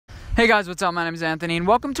Hey guys, what's up? My name is Anthony, and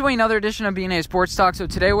welcome to another edition of BNA Sports Talk. So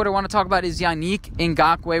today what I want to talk about is Yannick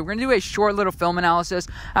Ngakoue. We're going to do a short little film analysis.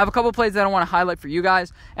 I have a couple plays that I want to highlight for you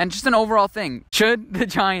guys, and just an overall thing. Should the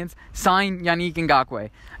Giants sign Yannick Ngakoue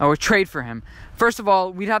or trade for him? First of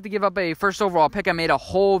all, we'd have to give up a first overall pick. I made a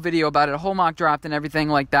whole video about it, a whole mock draft and everything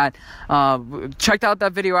like that. Checked out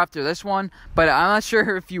that video after this one, but I'm not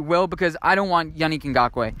sure if you will because I don't want Yannick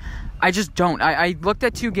Ngakoue. I just don't. I looked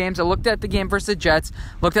at two games. I looked at the game versus the Jets,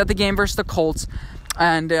 looked at the game versus the Colts,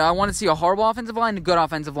 and I want to see a horrible offensive line and a good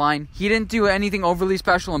offensive line. He didn't do anything overly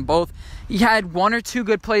special in both. He had one or two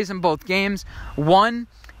good plays in both games. One,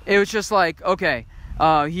 it was just like, okay,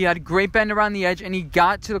 he had a great bend around the edge, and he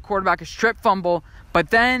got to the quarterback, a strip fumble, but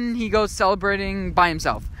then he goes celebrating by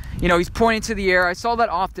himself. You know, he's pointing to the air. I saw that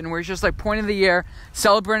often where he's just like pointing to the air,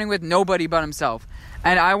 celebrating with nobody but himself.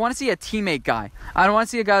 And I want to see a teammate guy. I don't want to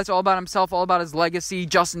see a guy that's all about himself, all about his legacy,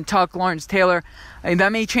 Justin Tuck, Lawrence Taylor. And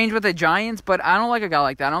that may change with the Giants, but I don't like a guy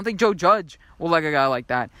like that. I don't think Joe Judge will like a guy like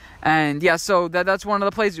that. And yeah, so that's one of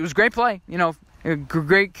the plays. It was a great play, you know,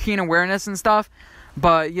 great keen awareness and stuff.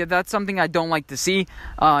 But yeah, that's something I don't like to see.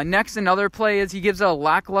 Next, another play is he gives a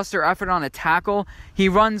lackluster effort on a tackle. He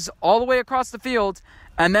runs all the way across the field,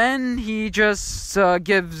 and then he just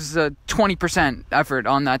gives 20% effort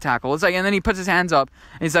on that tackle. It's like, and then he puts his hands up,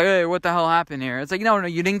 and he's like, "Hey, what the hell happened here?" It's like, no,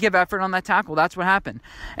 you didn't give effort on that tackle. That's what happened.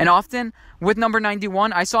 And often with number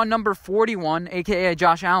 91, I saw number 41, aka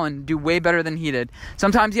Josh Allen, do way better than he did.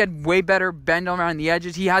 Sometimes he had way better bend around the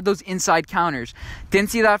edges. He had those inside counters. Didn't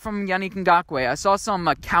see that from Yannick Ngakoue. I saw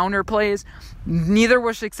some counter plays. Neither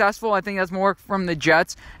were successful. I think that's more from the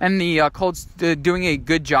Jets and the Colts doing a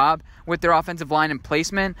good job with their offensive line and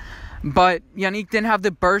placement. But Yannick didn't have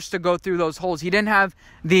the burst to go through those holes. He didn't have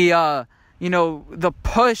the, the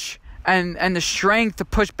push and the strength to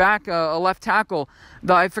push back a left tackle.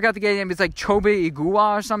 I forgot the guy's name. It's like Chobe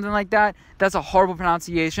Igua or something like that. That's a horrible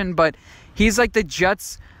pronunciation, but he's like the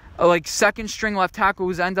Jets' second string left tackle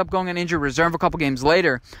who's ended up going on injured reserve a couple games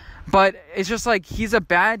later. But it's just like he's a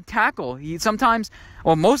bad tackle.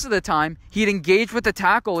 Most of the time, he'd engage with the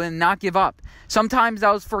tackle and not give up. Sometimes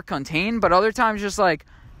that was for contain, but other times just like,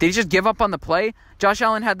 did he just give up on the play? Josh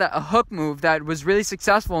Allen had a hook move that was really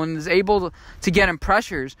successful and was able to get him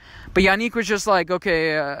pressures. But Yannick was just like,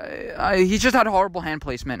 okay, he just had horrible hand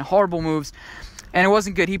placement, horrible moves. And it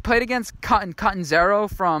wasn't good. He played against Catanzaro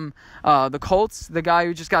from the Colts, the guy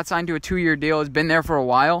who just got signed to a 2-year deal, has been there for a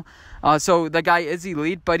while. So the guy is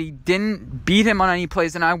elite, but he didn't beat him on any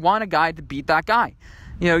plays, and I want a guy to beat that guy.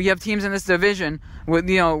 You know, you have teams in this division with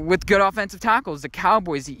good offensive tackles. The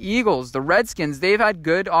Cowboys, the Eagles, the Redskins, they've had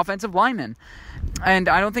good offensive linemen. And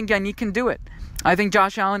I don't think Yannick can do it. I think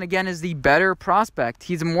Josh Allen, again, is the better prospect.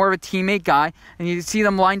 He's more of a teammate guy, and you see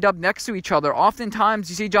them lined up next to each other. Oftentimes,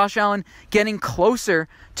 you see Josh Allen getting closer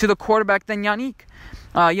to the quarterback than Yannick.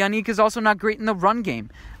 Yannick is also not great in the run game.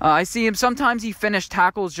 I see him, sometimes he finished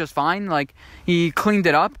tackles just fine, like he cleaned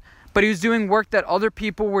it up, but he was doing work that other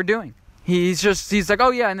people were doing. He's like,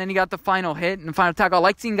 oh yeah, and then he got the final hit and the final tackle. I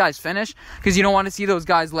like seeing guys finish because you don't want to see those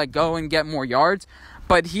guys let go and get more yards.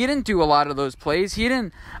 But he didn't do a lot of those plays. He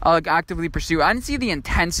didn't actively pursue. I didn't see the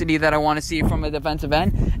intensity that I want to see from a defensive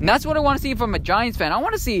end, and that's what I want to see from a Giants fan. I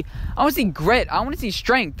want to see grit. I want to see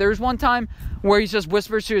strength. There's one time where he just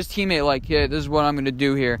whispers to his teammate, like, "Yeah, this is what I'm going to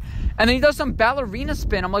do here," and then he does some ballerina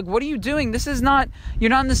spin. I'm like, "What are you doing? You're not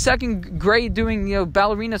in the second grade doing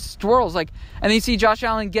ballerina twirls." And then you see Josh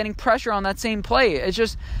Allen getting pressure on that same play. It's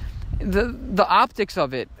just the optics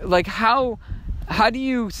of it. Like How do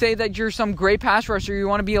you say that you're some great pass rusher? You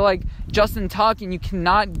want to be like Justin Tuck and you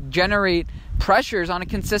cannot generate pressures on a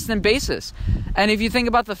consistent basis? And if you think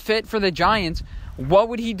about the fit for the Giants, what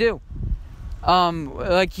would he do?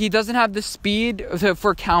 He doesn't have the speed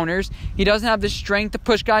for counters. He doesn't have the strength to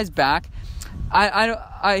push guys back. I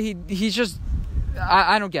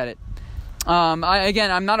don't get it.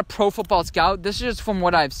 I'm not a pro football scout. This is just from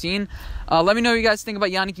what I've seen. Let me know what you guys think about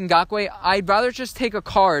Yannick Ngakoue. I'd rather just take a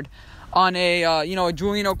card on a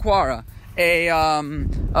Julian Okwara, a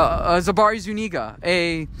Zabari Zuniga,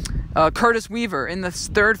 a Curtis Weaver in the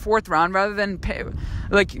 3rd, 4th round, rather than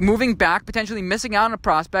moving back, potentially missing out on a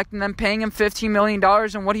prospect, and then paying him $15 million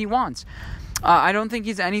and what he wants. I don't think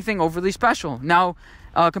he's anything overly special. Now,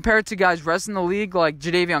 compared to guys rest in the league like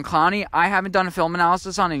Jadeveon Clowney, I haven't done a film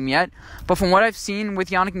analysis on him yet, but from what I've seen with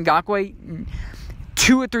Yannick Ngakoue,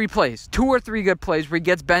 2 or 3 good plays where he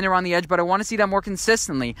gets bent around the edge, but I want to see that more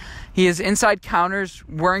consistently. His inside counters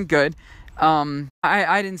weren't good.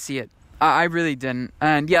 I didn't see it. I really didn't.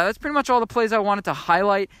 And yeah, that's pretty much all the plays I wanted to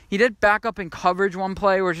highlight. He did back up in coverage one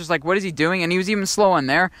play where it's just like, what is he doing? And he was even slow on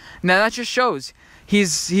there. Now that just shows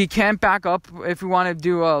he can't back up if we want to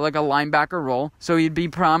do like a linebacker role. So he'd be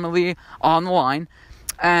prominently on the line.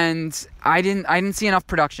 And I didn't see enough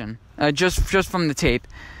production just from the tape.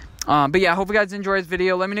 But yeah, I hope you guys enjoyed this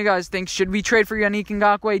video. Let me know, guys, think, should we trade for Yannick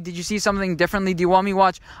Ngakoue? Did you see something differently? Do you want me to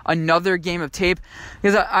watch another game of tape?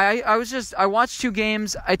 Because I watched 2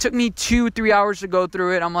 games. It took me 2-3 hours to go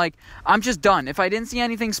through it. I'm like, I'm just done. If I didn't see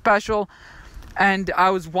anything special and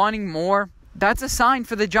I was wanting more, that's a sign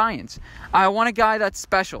for the Giants. I want a guy that's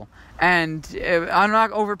special. And I'm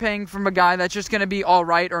not overpaying from a guy that's just going to be all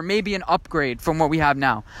right or maybe an upgrade from what we have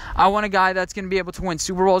now. I want a guy that's going to be able to win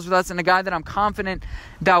Super Bowls with us and a guy that I'm confident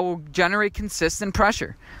that will generate consistent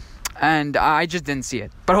pressure. And I just didn't see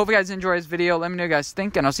it. But I hope you guys enjoy this video. Let me know what you guys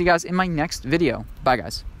think, and I'll see you guys in my next video. Bye,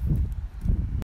 guys.